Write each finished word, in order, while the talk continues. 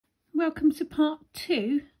welcome to part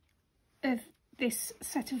 2 of this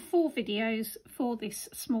set of 4 videos for this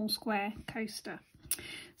small square coaster.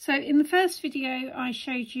 So in the first video I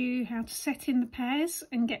showed you how to set in the pairs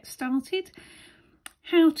and get started,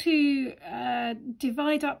 how to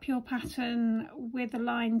divide up your pattern with a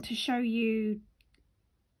line to show you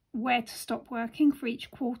where to stop working for each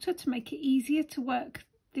quarter to make it easier to work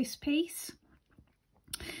this piece.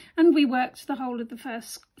 And we worked the whole of the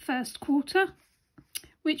first quarter,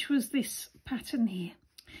 which was this pattern here.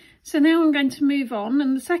 So now I'm going to move on,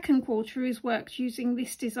 and the second quarter is worked using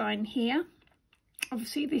this design here.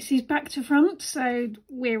 Obviously this is back to front, so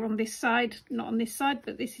we're on this side, not on this side,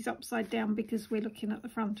 but this is upside down because we're looking at the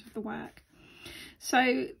front of the work.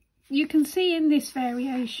 So you can see in this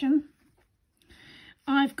variation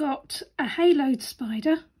I've got a haloed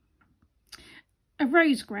spider, a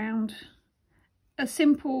rose ground, a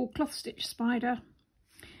simple cloth stitch spider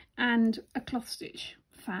and a cloth stitch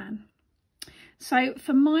fan. So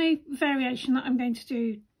for my variation that I'm going to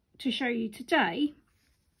do to show you today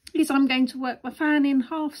is I'm going to work my fan in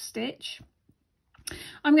half stitch.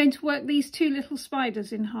 I'm going to work these 2 little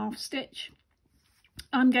spiders in half stitch.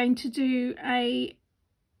 I'm going to do a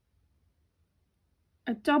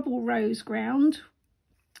double rose ground,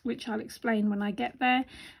 which I'll explain when I get there,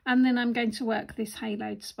 and then I'm going to work this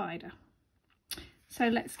haloed spider. So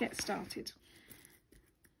let's get started.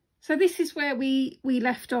 So this is where we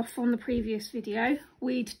left off on the previous video.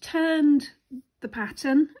 We'd turned the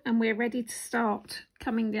pattern and we're ready to start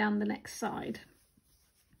coming down the next side.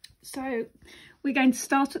 So we're going to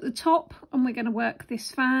start at the top and we're going to work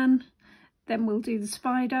this fan, then we'll do the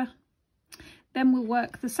spider, then we'll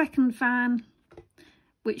work the second fan,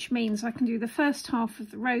 which means I can do the first half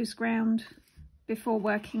of the rose ground before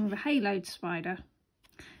working the haloed spider,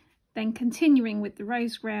 then continuing with the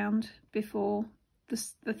rose ground before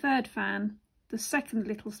the third fan, the second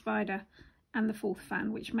little spider and the fourth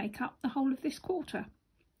fan, which make up the whole of this quarter.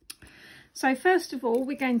 So first of all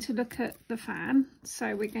we're going to look at the fan.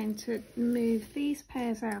 So we're going to move these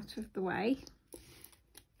pairs out of the way.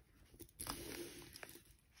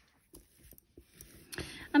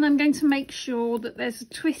 And I'm going to make sure that there's a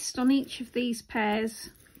twist on each of these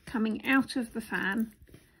pairs coming out of the fan.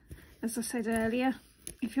 As I said earlier,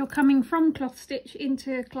 if you're coming from cloth stitch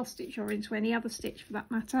into cloth stitch or into any other stitch for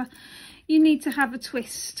that matter, you need to have a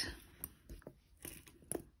twist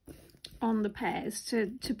on the pairs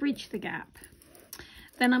to bridge the gap.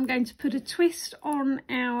 Then I'm going to put a twist on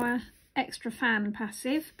our extra fan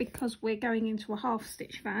passive because we're going into a half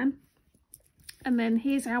stitch fan. And then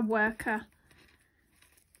here's our worker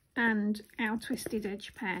and our twisted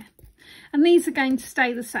edge pair. And these are going to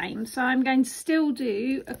stay the same. So I'm going to still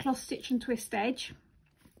do a cloth stitch and twist edge,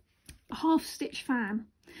 a half stitch fan,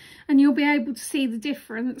 and you'll be able to see the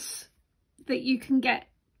difference that you can get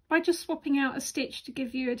by just swapping out a stitch to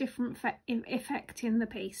give you a different effect in the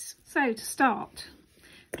piece. So to start,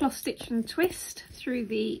 cloth stitch and twist through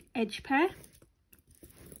the edge pair,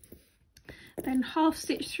 then half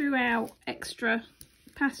stitch through our extra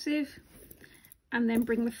passive, and then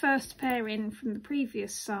bring the first pair in from the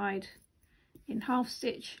previous side in half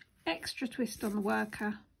stitch, extra twist on the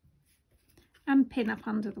worker and pin up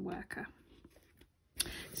under the worker.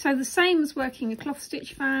 So the same as working a cloth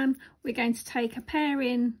stitch fan, we're going to take a pair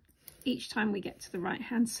in each time we get to the right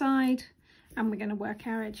hand side, and we're going to work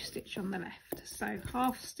our edge stitch on the left. So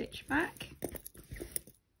half stitch back.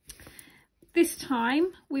 This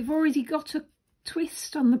time we've already got a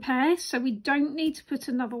twist on the pair, so we don't need to put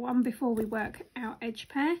another one before we work our edge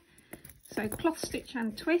pair. So cloth stitch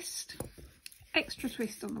and twist, extra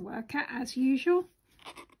twist on the worker as usual,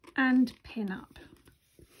 and pin up,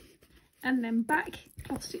 and then back,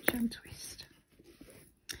 cloth stitch and twist,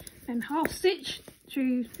 then half stitch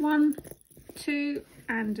through 1, 2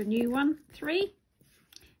 and a new one, 3,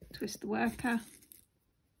 twist the worker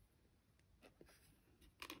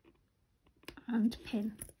and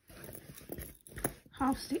pin,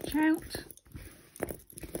 half stitch out,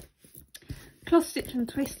 cloth stitch and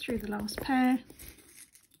twist through the last pair,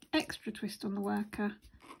 extra twist on the worker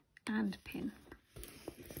and pin.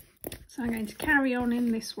 So I'm going to carry on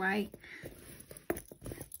in this way,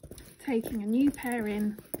 taking a new pair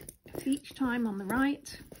in at each time on the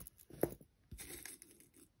right,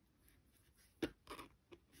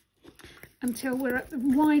 until we're at the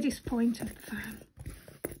widest point of the fan.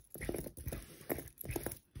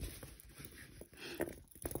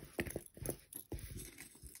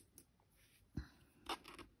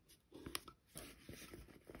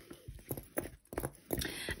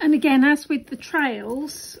 And again, as with the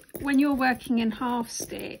trails, when you're working in half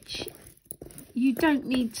stitch, you don't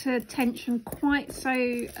need to tension quite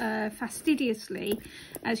so fastidiously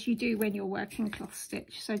as you do when you're working cloth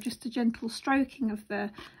stitch. So just a gentle stroking of the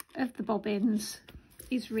bobbins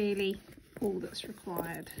is really all that's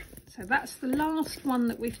required. So that's the last one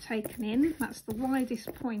that we've taken in. That's the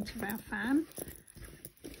widest point of our fan.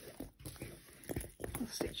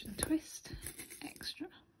 Cloth stitch and twist, extra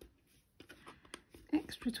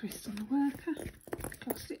twist on the worker,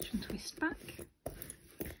 cloth stitch and twist back,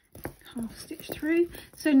 half stitch through.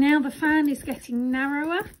 So now the fan is getting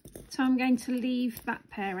narrower, so I'm going to leave that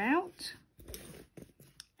pair out,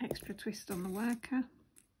 extra twist on the worker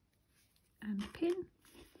and pin.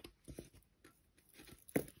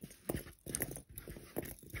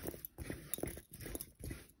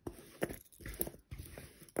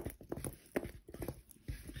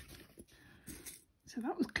 So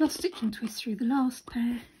that was cloth stitch and twist through the last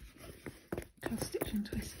pair, cloth stitch and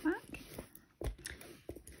twist back,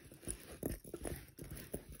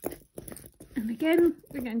 and again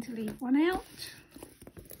we're going to leave one out,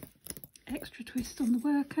 extra twist on the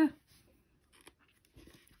worker,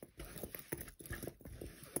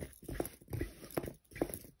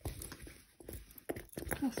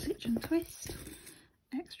 cloth stitch and twist,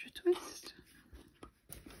 extra twist,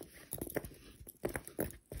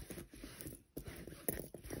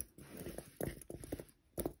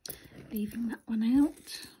 leaving that one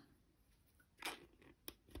out,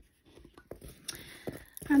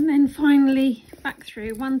 and then finally back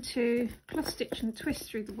through 1, 2, cloth stitch and twist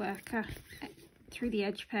through the worker, through the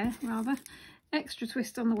edge pair rather, extra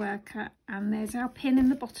twist on the worker, and there's our pin in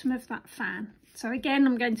the bottom of that fan. So again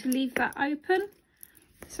I'm going to leave that open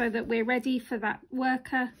so that we're ready for that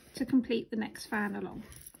worker to complete the next fan along.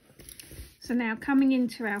 So now coming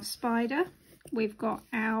into our spider, we've got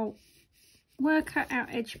our worker, our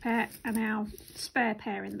edge pair and our spare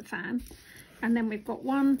pair in the fan, and then we've got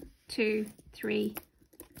 1, 2, 3,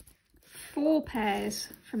 4 pairs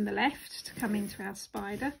from the left to come into our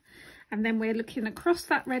spider, and then we're looking across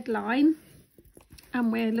that red line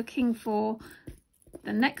and we're looking for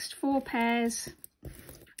the next 4 pairs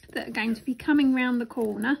that are going to be coming round the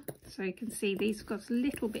corner. So you can see these got a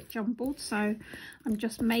little bit jumbled, so I'm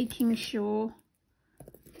just making sure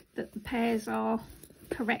that the pairs are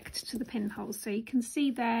correct to the pinholes. So you can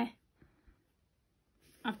see there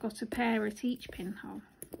I've got a pair at each pinhole,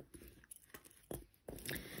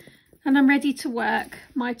 and I'm ready to work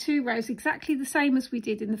my 2 rows exactly the same as we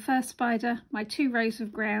did in the first spider, my 2 rows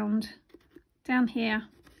of ground down here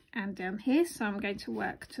and down here. So I'm going to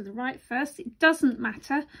work to the right first. It doesn't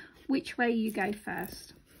matter which way you go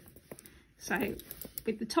first. So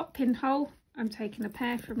with the top pinhole I'm taking a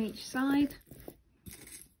pair from each side,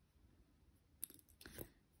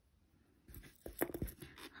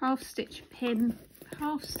 half stitch, pin,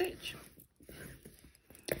 half stitch,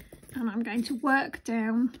 and I'm going to work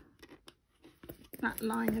down that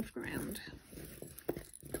line of ground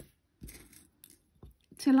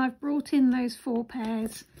till I've brought in those 4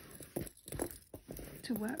 pairs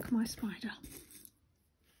to work my spider.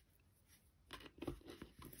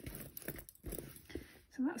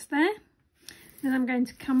 So that's there. Then I'm going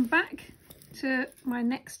to come back to my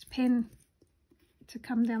next pin to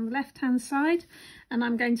come down the left hand side, and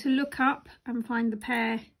I'm going to look up and find the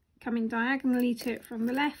pair coming diagonally to it from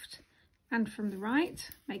the left and from the right,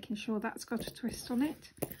 making sure that's got a twist on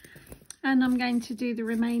it, and I'm going to do the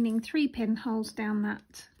remaining 3 pinholes down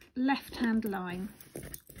that left hand line.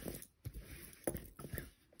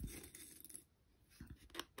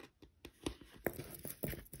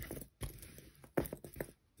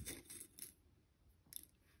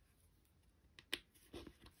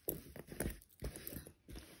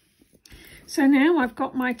 So now I've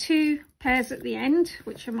got my 2 pairs at the end,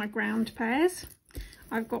 which are my ground pairs.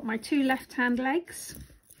 I've got my 2 left hand legs,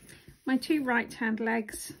 my 2 right hand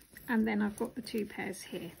legs, and then I've got the 2 pairs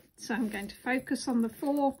here. So I'm going to focus on the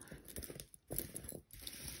 4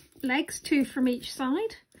 legs, 2 from each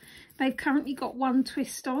side. They've currently got 1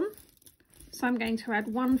 twist on, so I'm going to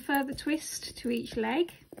add 1 further twist to each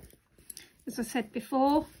leg. As I said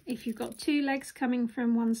before, if you've got 2 legs coming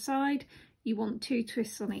from one side, you want 2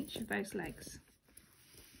 twists on each of those legs.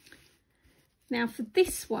 Now for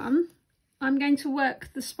this one, I'm going to work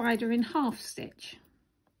the spider in half stitch.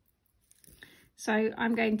 So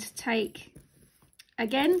I'm going to take,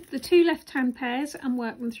 again, the 2 left hand pairs and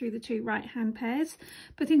work them through the 2 right hand pairs,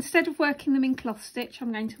 but instead of working them in cloth stitch,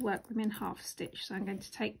 I'm going to work them in half stitch. So I'm going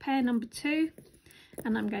to take pair number 2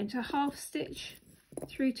 and I'm going to half stitch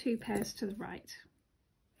through 2 pairs to the right.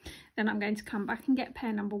 Then I'm going to come back and get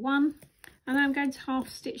pair number 1, and I'm going to half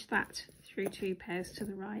stitch that through 2 pairs to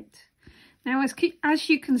the right. Now as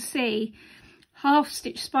you can see, half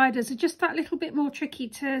stitch spiders are just that little bit more tricky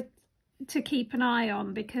to keep an eye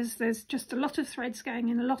on, because there's just a lot of threads going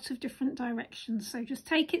in a lot of different directions. So just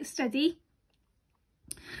take it steady,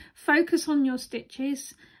 focus on your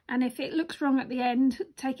stitches, and if it looks wrong at the end,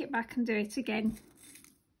 take it back and do it again.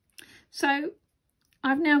 So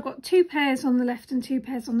I've now got 2 pairs on the left and 2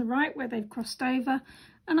 pairs on the right where they've crossed over,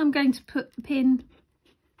 and I'm going to put the pin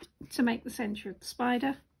to make the centre of the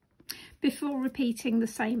spider before repeating the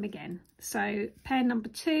same again. So pair number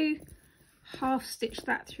 2, half stitch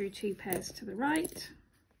that through 2 pairs to the right,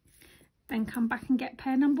 then come back and get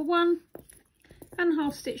pair number 1 and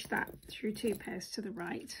half stitch that through 2 pairs to the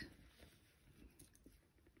right.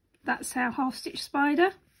 That's our half stitch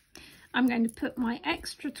spider. I'm going to put my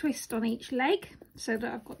extra twist on each leg so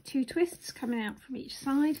that I've got 2 twists coming out from each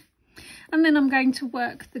side, and then I'm going to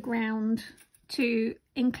work the ground to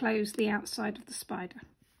enclose the outside of the spider.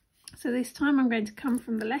 So this time I'm going to come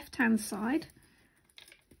from the left hand side,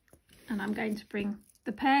 and I'm going to bring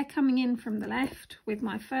the pair coming in from the left with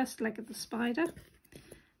my first leg of the spider,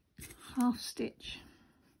 half stitch,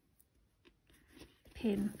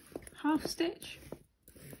 pin, half stitch,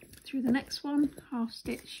 through the next one, half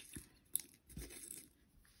stitch,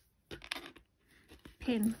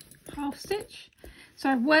 pin, half stitch. So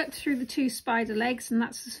I've worked through the 2 spider legs, and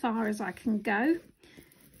that's as far as I can go,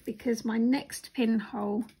 because my next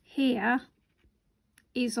pinhole here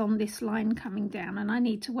is on this line coming down, and I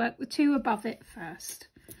need to work the 2 above it first.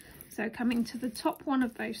 So coming to the top one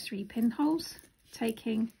of those 3 pinholes,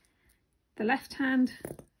 taking the left hand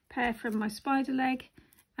pair from my spider leg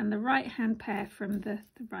and the right hand pair from the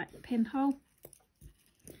right pinhole,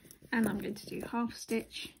 and I'm going to do half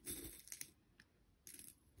stitch,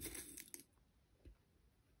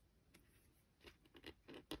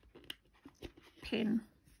 pin,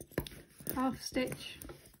 half stitch,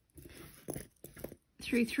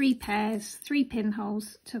 through 3 pairs, 3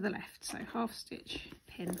 pinholes to the left. So half stitch,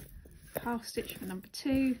 pin, half stitch for number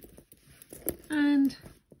 2 and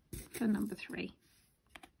for number 3.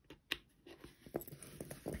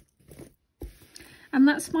 And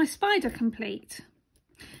that's my spider complete.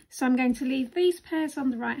 So I'm going to leave these pairs on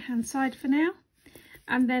the right hand side for now,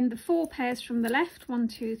 and then the 4 pairs from the left, 1,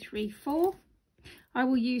 2, 3, 4, I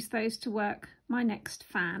will use those to work my next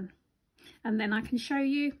fan, and then I can show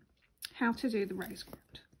you how to do the rose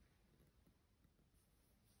ground.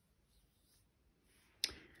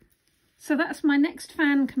 So that's my next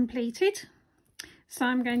fan completed. So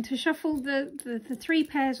I'm going to shuffle the 3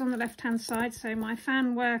 pairs on the left hand side, so my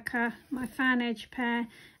fan worker, my fan edge pair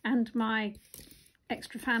and my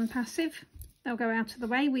extra fan passive. They'll go out of the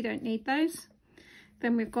way, we don't need those.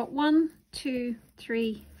 Then we've got 1, 2,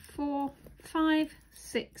 3, 4, 5,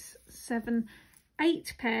 6, 7,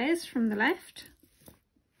 8 pairs from the left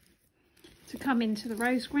to come into the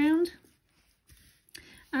rose ground,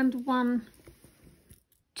 and 1,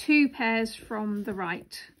 2 pairs from the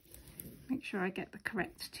right. Make sure I get the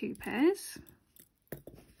correct 2 pairs.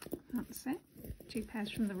 That's it, 2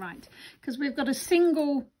 pairs from the right, because we've got a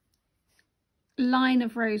single line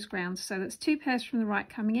of rose ground, so that's 2 pairs from the right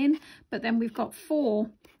coming in, but then we've got 4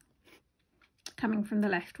 coming from the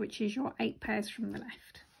left, which is your 8 pairs from the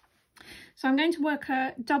left. So I'm going to work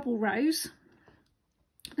a double rose.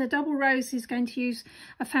 The double rose is going to use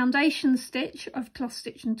a foundation stitch of cloth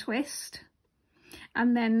stitch and twist,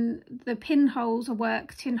 and then the pinholes are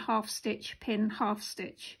worked in half stitch, pin, half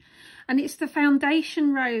stitch, and it's the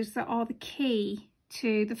foundation rows that are the key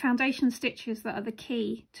to the foundation stitches that are the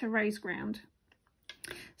key to rose ground.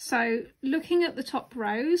 So looking at the top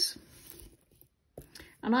rows,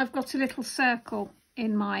 and I've got a little circle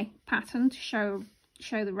in my pattern to show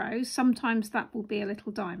the rows. Sometimes that will be a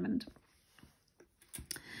little diamond.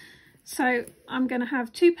 So I'm going to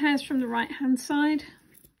have 2 pairs from the right hand side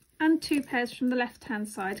and 2 pairs from the left hand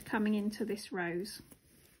side coming into this rose,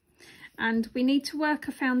 and we need to work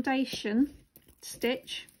a foundation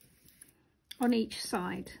stitch on each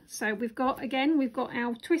side. So we've got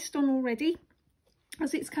our twist on already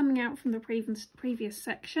as it's coming out from the previous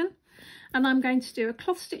section, and I'm going to do a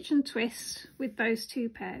cloth stitch and twist with those 2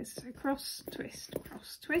 pairs. So cross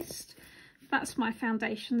twist, that's my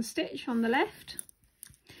foundation stitch on the left,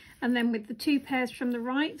 and then with the 2 pairs from the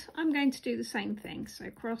right I'm going to do the same thing.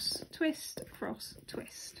 So cross twist.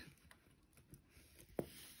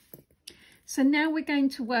 So now we're going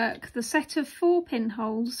to work the set of 4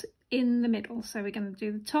 pinholes in the middle. So we're going to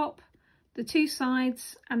do the top, the 2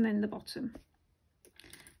 sides and then the bottom.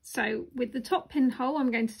 So with the top pinhole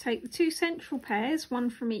I'm going to take the 2 central pairs,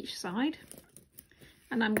 1 from each side,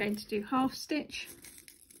 and I'm going to do half stitch,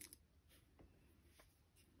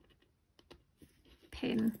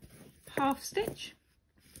 pin, half stitch,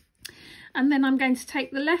 And then I'm going to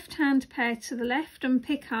take the left hand pair to the left and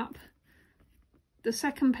pick up the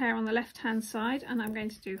second pair on the left hand side, and I'm going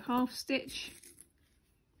to do half stitch,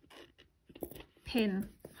 pin,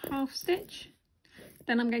 half stitch.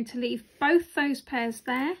 Then I'm going to leave both those pairs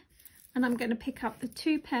there, and I'm going to pick up the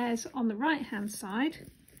 2 pairs on the right hand side,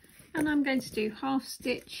 and I'm going to do half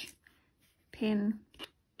stitch, pin,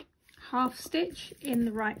 half stitch in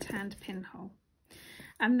the right hand pinhole.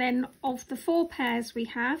 And then of the 4 pairs we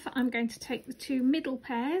have, I'm going to take the 2 middle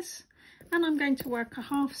pairs and I'm going to work a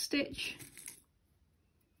half stitch,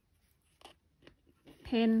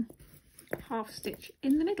 pin, half stitch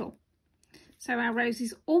in the middle. So our rose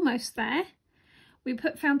is almost there. We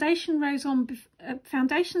put foundation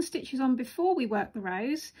stitches on before we work the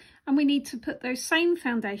rose, and we need to put those same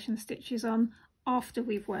foundation stitches on after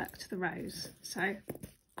we've worked the rose. So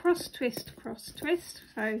cross twist,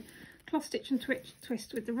 so cross stitch and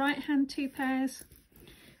twist with the right hand 2 pairs,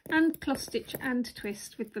 and cross stitch and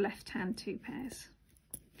twist with the left hand 2 pairs.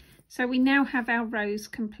 So we now have our rose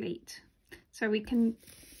complete. So we can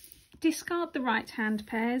discard the right hand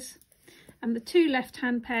pairs, and the 2 left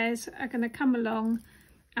hand pairs are going to come along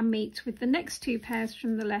and meet with the next 2 pairs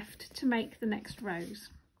from the left to make the next rose.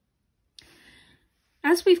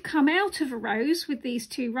 As we've come out of a rose with these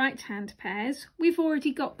 2 right hand pairs, we've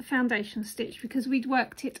already got the foundation stitch because we'd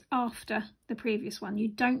worked it after the previous one. You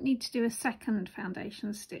don't need to do a second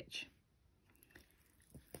foundation stitch.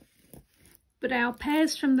 But our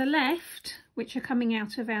pairs from the left, which are coming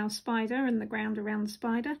out of our spider and the ground around the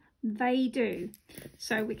spider, they do.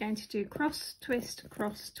 So we're going to do cross twist,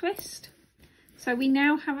 cross twist. So we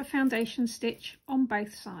now have a foundation stitch on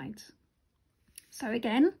both sides. So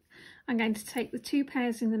again, I'm going to take the 2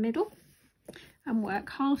 pairs in the middle and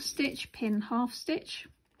work half stitch, pin, half stitch.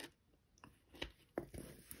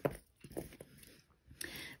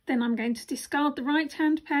 Then I'm going to discard the right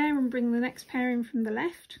hand pair and bring the next pair in from the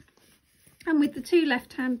left. And with the 2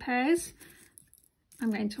 left hand pairs,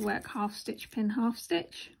 I'm going to work half stitch, pin, half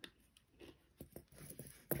stitch.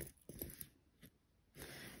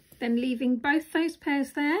 Then leaving both those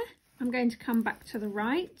pairs there, I'm going to come back to the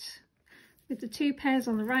right. With the 2 pairs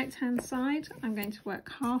on the right hand side, I'm going to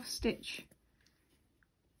work half stitch,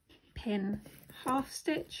 pin, half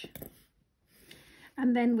stitch.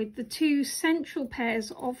 And then with the 2 central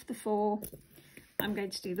pairs of the 4, I'm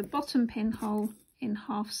going to do the bottom pinhole in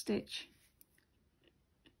half stitch,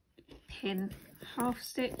 pin, half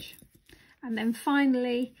stitch. And then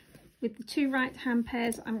finally, with the 2 right hand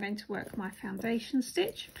pairs, I'm going to work my foundation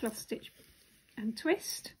stitch, cross stitch and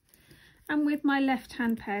twist. And with my left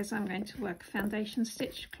hand pairs, I'm going to work a foundation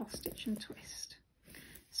stitch, cross stitch and twist.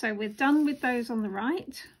 So we're done with those on the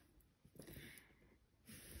right.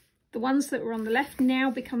 The ones that were on the left now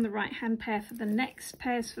become the right hand pair for the next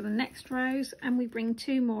pairs for the next rows, and we bring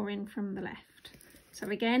 2 more in from the left. So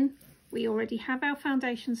again, we already have our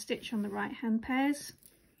foundation stitch on the right hand pairs.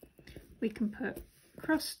 We can put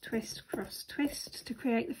cross twist to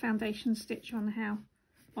create the foundation stitch on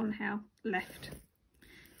our left.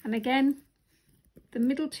 And again, the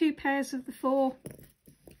middle 2 pairs of the 4,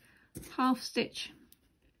 half stitch,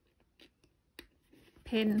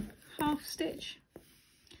 pin, half stitch.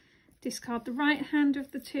 Discard the right hand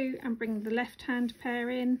of the 2 and bring the left hand pair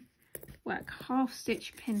in. Work half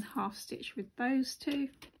stitch, pin, half stitch with those 2.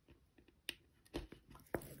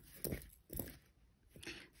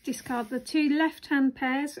 Discard the 2 left hand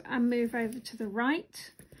pairs and move over to the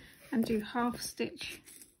right and do half stitch,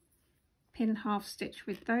 pin, half stitch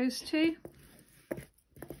with those 2.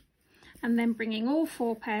 And then bringing all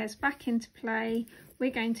 4 pairs back into play, we're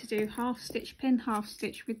going to do half stitch, pin, half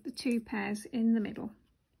stitch with the 2 pairs in the middle.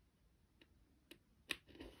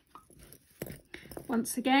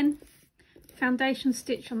 Once again, foundation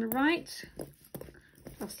stitch on the right,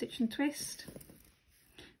 cross stitch and twist,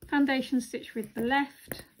 foundation stitch with the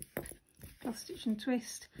left, cross stitch and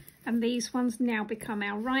twist, and these ones now become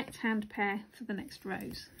our right hand pair for the next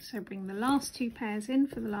rows. So bring the last 2 pairs in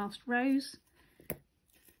for the last rows.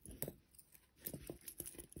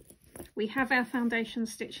 We have our foundation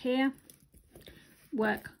stitch here.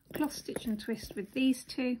 Work cross stitch and twist with these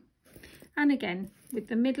 2, and again with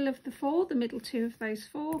the middle of the 4, the middle 2 of those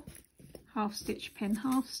 4, half stitch, pin,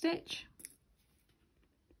 half stitch.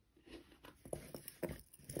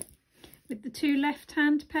 With the 2 left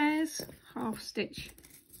hand pairs, half stitch,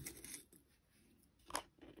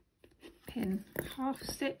 pin, half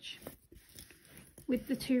stitch. With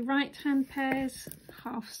the 2 right hand pairs,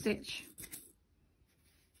 half stitch,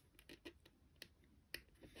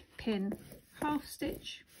 pin, half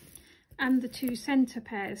stitch. And the 2 centre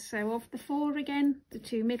pairs, so of the 4 again, the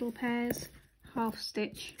 2 middle pairs, half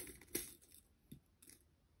stitch,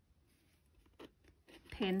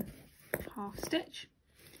 pin, half stitch.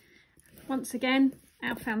 Once again,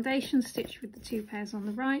 our foundation stitch with the 2 pairs on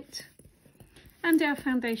the right and our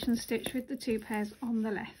foundation stitch with the 2 pairs on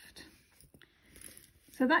the left.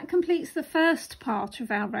 So that completes the first part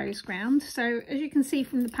of our rose ground. So as you can see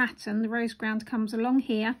from the pattern, the rose ground comes along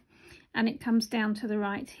here and it comes down to the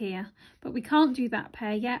right here, but we can't do that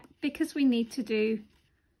pair yet because we need to do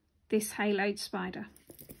this haloed spider.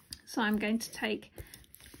 So I'm going to take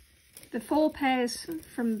the 4 pairs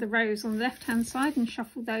from the rows on the left hand side and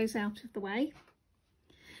shuffle those out of the way,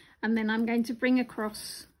 and then I'm going to bring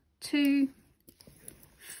across 2,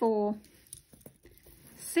 4,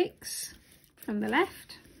 6 from the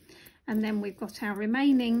left, and then we've got our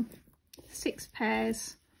remaining 6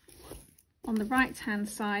 pairs on the right hand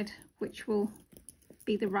side, which will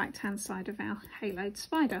be the right hand side of our haloed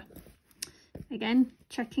spider. Again,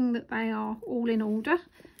 checking that they are all in order,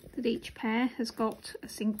 that each pair has got a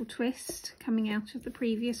single twist coming out of the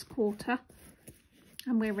previous quarter,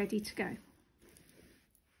 and we're ready to go.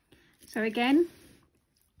 So again,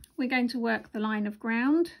 we're going to work the line of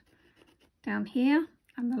ground down here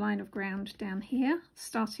and the line of ground down here,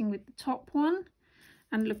 starting with the top one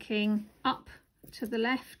and looking up to the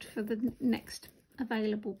left for the next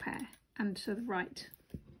available pair and to the right.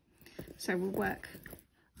 So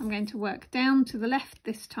I'm going to work down to the left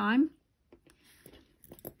this time,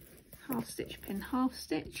 half stitch, pin, half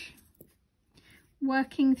stitch,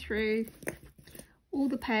 working through all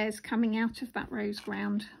the pairs coming out of that rose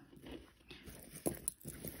ground.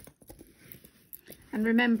 And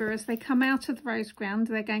remember, as they come out of the rose ground,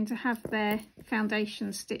 they're going to have their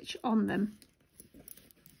foundation stitch on them.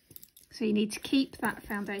 So you need to keep that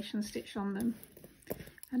foundation stitch on them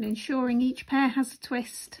and ensuring each pair has a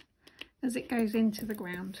twist as it goes into the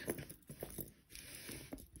ground.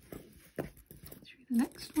 Through the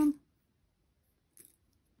next one.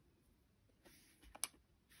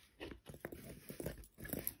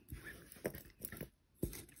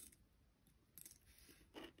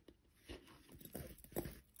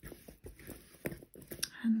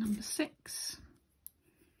 And number 6.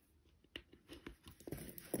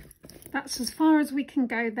 That's as far as we can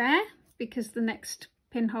go there, because the next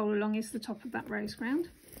pinhole along is the top of that rose ground.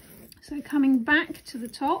 So coming back to the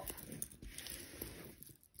top,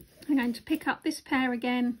 I'm going to pick up this pair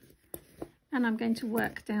again and I'm going to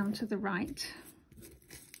work down to the right.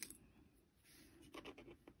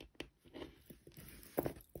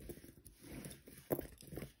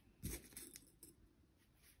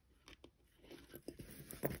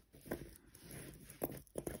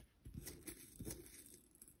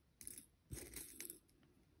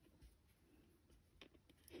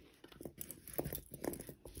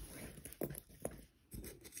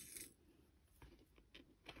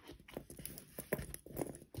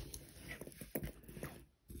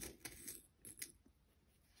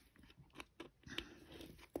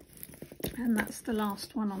 And that's the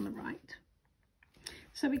last one on the right.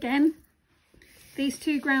 So again, these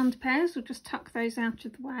 2 ground pairs, we'll just tuck those out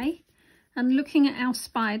of the way. And looking at our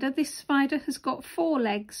spider, this spider has got 4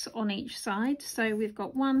 legs on each side. So we've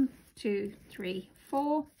got 1, 2, 3,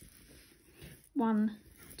 4. 1,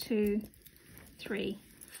 2, 3,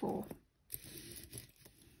 4.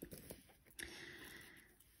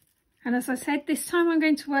 And as I said, this time I'm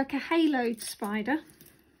going to work a haloed spider.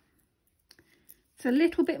 It's a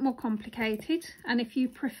little bit more complicated, and if you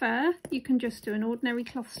prefer, you can just do an ordinary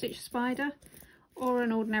cloth stitch spider or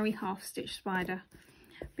an ordinary half stitch spider.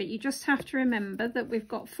 But you just have to remember that we've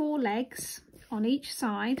got 4 legs on each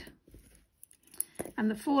side,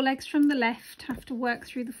 and the 4 legs from the left have to work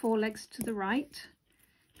through the 4 legs to the right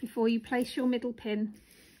before you place your middle pin,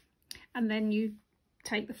 and then you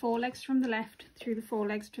take the 4 legs from the left through the 4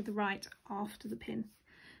 legs to the right after the pin.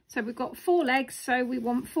 So we've got 4 legs, so we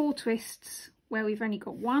want 4 twists where we've only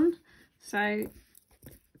got 1, so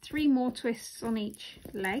 3 more twists on each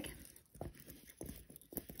leg.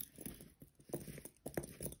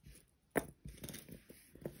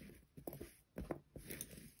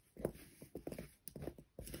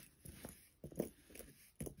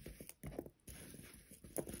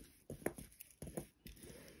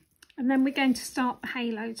 And then we're going to start the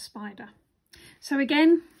haloed spider. So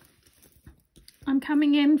again, I'm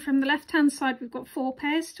coming in from the left hand side, we've got 4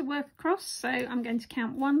 pairs to work across, so I'm going to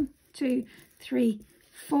count 1, 2, 3,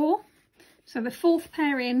 4. So the 4th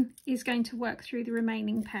pair in is going to work through the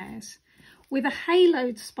remaining pairs. With a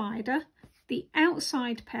haloed spider, the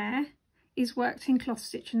outside pair is worked in cloth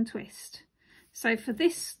stitch and twist. So for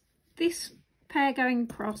this pair going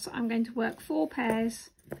across, I'm going to work 4 pairs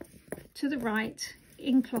to the right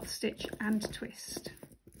in cloth stitch and twist.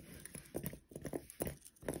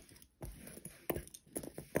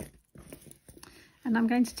 and I'm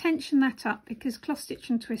going to tension that up because cross stitch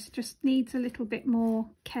and twist just needs a little bit more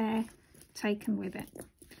care taken with it.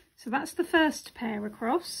 So that's the first pair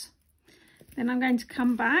across. Then I'm going to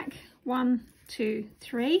come back 1, 2,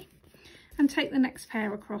 3 and take the next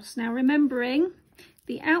pair across. Now remembering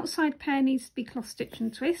the outside pair needs to be cross stitch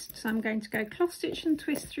and twist, so I'm going to go cross stitch and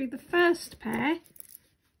twist through the first pair,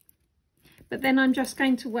 but then I'm just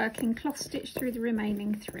going to work in cross stitch through the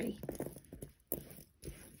remaining 3.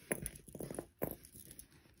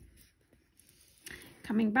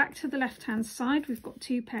 Coming back to the left hand side, we've got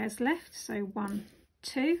 2 pairs left, so 1,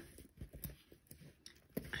 2,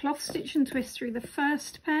 cross stitch and twist through the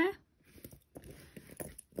first pair,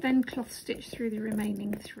 then cross stitch through the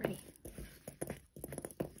remaining 3.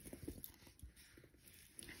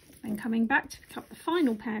 Then coming back to pick up the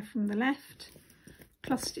final pair from the left,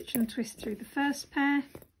 cross stitch and twist through the first pair,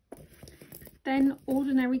 then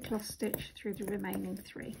ordinary cross stitch through the remaining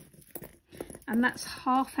 3. And that's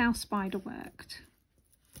half our spider worked.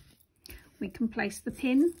 We can place the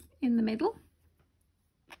pin in the middle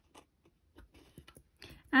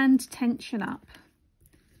and tension up.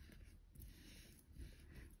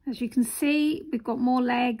 As you can see, we've got more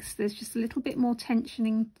legs, there's just a little bit more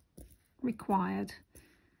tensioning required.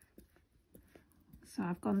 So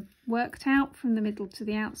I've worked out from the middle to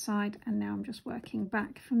the outside, and now I'm just working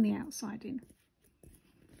back from the outside in.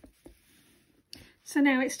 So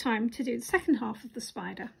now it's time to do the second half of the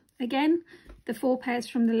spider. Again, the 4 pairs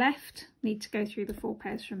from the left need to go through the 4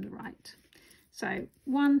 pairs from the right. So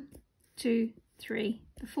 1, 2, 3,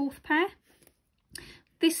 the 4th pair.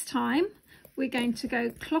 This time we're going to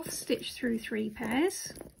go cloth stitch through 3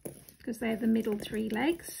 pairs because they're the middle 3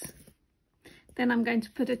 legs. Then I'm going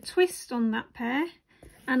to put a twist on that pair,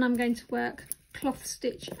 and I'm going to work cloth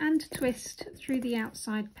stitch and twist through the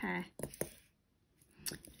outside pair.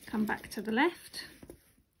 Come back to the left,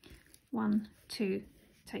 1, 2,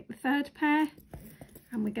 take the 3rd pair,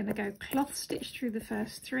 and we're going to go cloth stitch through the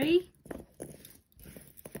first 3,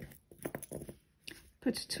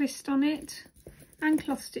 put a twist on it, and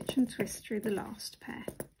cloth stitch and twist through the last pair.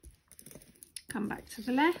 Come back to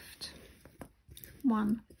the left,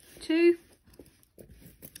 1, 2,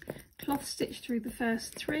 cloth stitch through the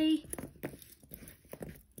first 3,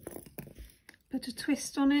 put a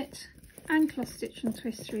twist on it, and cloth stitch and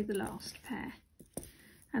twist through the last pair.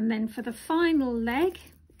 And then for the final leg,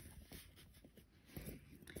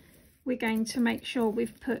 we're going to make sure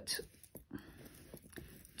we've put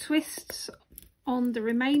twists on the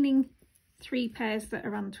remaining 3 pairs that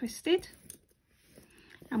are untwisted,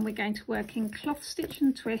 and we're going to work in cloth stitch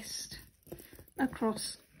and twist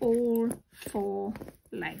across all 4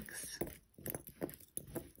 legs.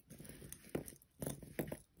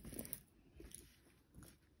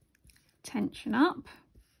 Tension up.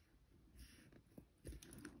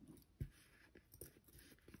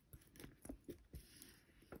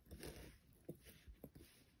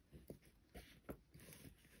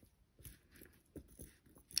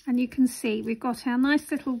 And you can see we've got our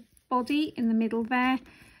nice little body in the middle there,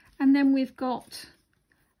 and then we've got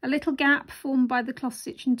a little gap formed by the cloth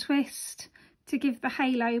stitch and twist to give the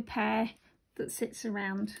halo pair that sits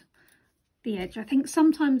around the edge. I think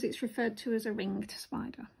sometimes it's referred to as a ringed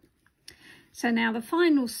spider. So now the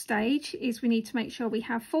final stage is we need to make sure we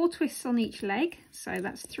have 4 twists on each leg. So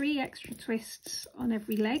that's 3 extra twists on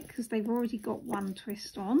every leg because they've already got 1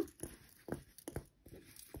 twist on.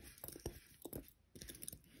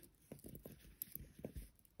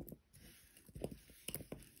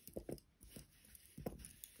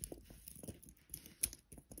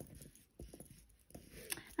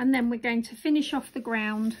 And then we're going to finish off the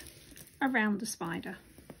ground around the spider.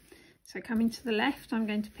 So coming to the left, I'm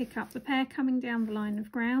going to pick up the pair coming down the line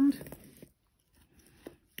of ground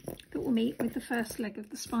that will meet with the first leg of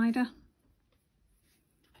the spider.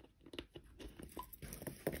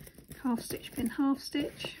 Half stitch, pin, half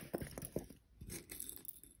stitch.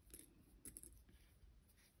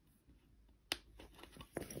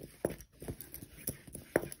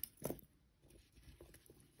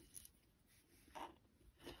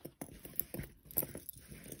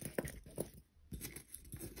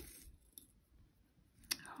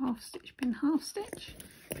 Half stitch, pin, half stitch.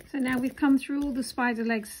 So now we've come through all the spider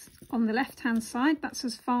legs on the left hand side. That's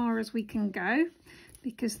as far as we can go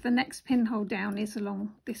because the next pinhole down is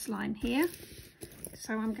along this line here.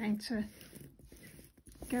 So I'm going to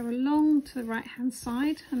go along to the right hand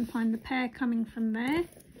side and find the pair coming from there,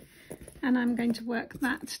 and I'm going to work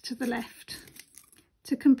that to the left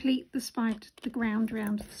to complete the spider, the ground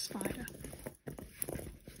round the spider.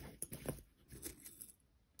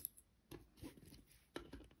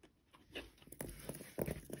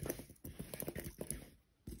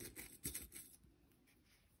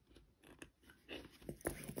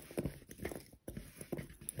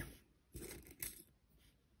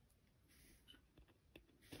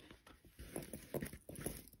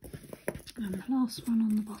 and the last one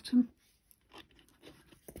on the bottom.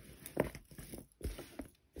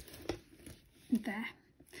 There.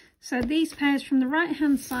 So these pairs from the right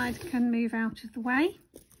hand side can move out of the way,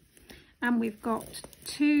 and we've got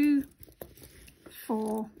 2,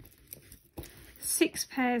 4, 6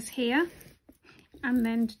 pairs here, and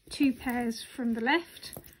then 2 pairs from the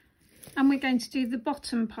left, and we're going to do the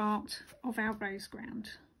bottom part of our rose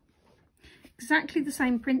ground. Exactly the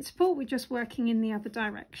same principle, we're just working in the other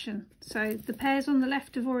direction. So the pairs on the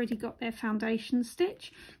left have already got their foundation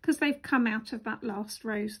stitch because they've come out of that last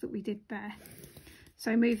rose that we did there.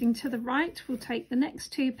 So moving to the right, we'll take the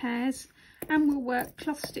next 2 pairs and we'll work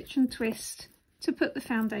cloth stitch and twist to put the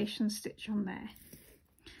foundation stitch on there.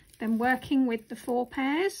 Then working with the 4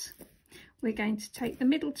 pairs, we're going to take the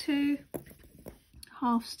middle 2,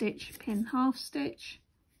 half stitch, pin, half stitch,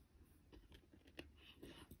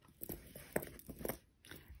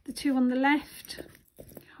 the 2 on the left,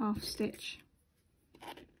 half stitch,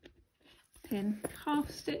 pin, half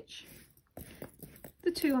stitch, the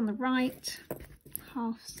 2 on the right,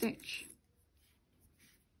 half stitch,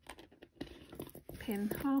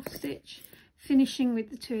 pin, half stitch, finishing with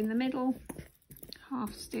the 2 in the middle,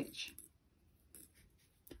 half stitch,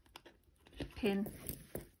 pin,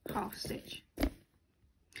 half stitch.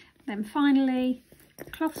 Then finally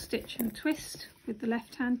cloth stitch and twist with the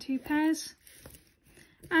left hand 2 pairs,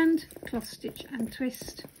 and cloth stitch and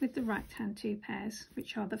twist with the right hand 2 pairs,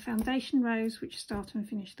 which are the foundation rows which start and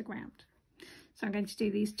finish the ground. So I'm going to do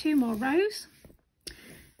these 2 more rows,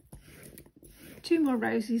 2 more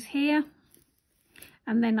roses here,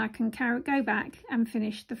 and then I can go back and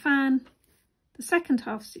finish the fan, the second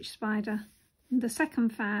half stitch spider, and the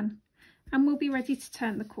second fan, and we'll be ready to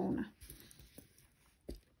turn the corner.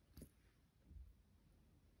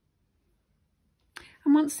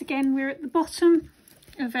 And once again we're at the bottom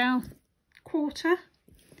of our quarter.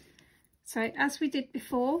 So as we did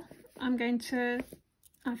before,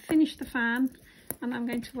 I've finished the fan and I'm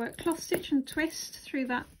going to work cloth stitch and twist through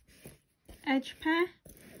that edge pair.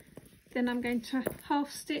 Then I'm going to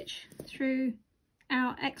half stitch through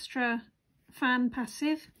our extra fan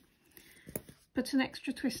passive, put an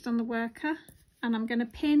extra twist on the worker, and I'm going to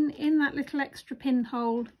pin in that little extra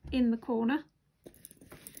pinhole in the corner,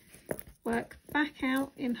 work back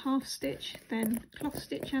out in half stitch, then cloth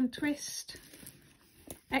stitch and twist,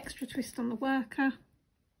 extra twist on the worker,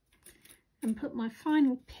 and put my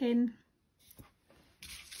final pin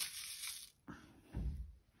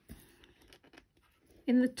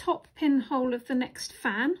in the top pinhole of the next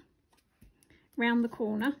fan round the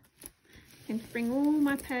corner. I'm going to bring all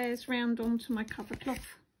my pairs round onto my cover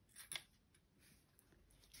cloth,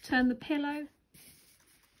 turn the pillow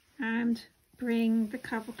and bring the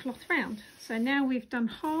cover cloth round. So now we've done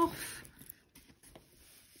half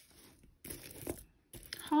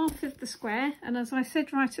of the square, and as I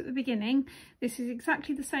said right at the beginning, this is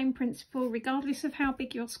exactly the same principle regardless of how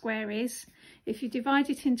big your square is. If you divide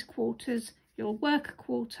it into quarters, you'll work a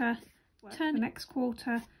quarter, turn the next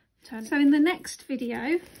quarter, turn. So in the next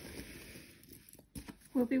video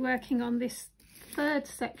we'll be working on this 3rd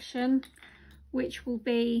section, which will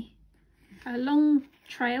be a long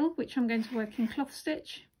trail, which I'm going to work in cloth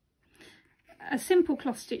stitch, a simple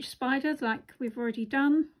cloth stitch spider like we've already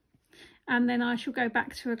done, and then I shall go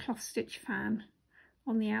back to a cloth stitch fan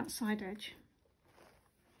on the outside edge,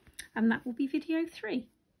 and that will be video 3.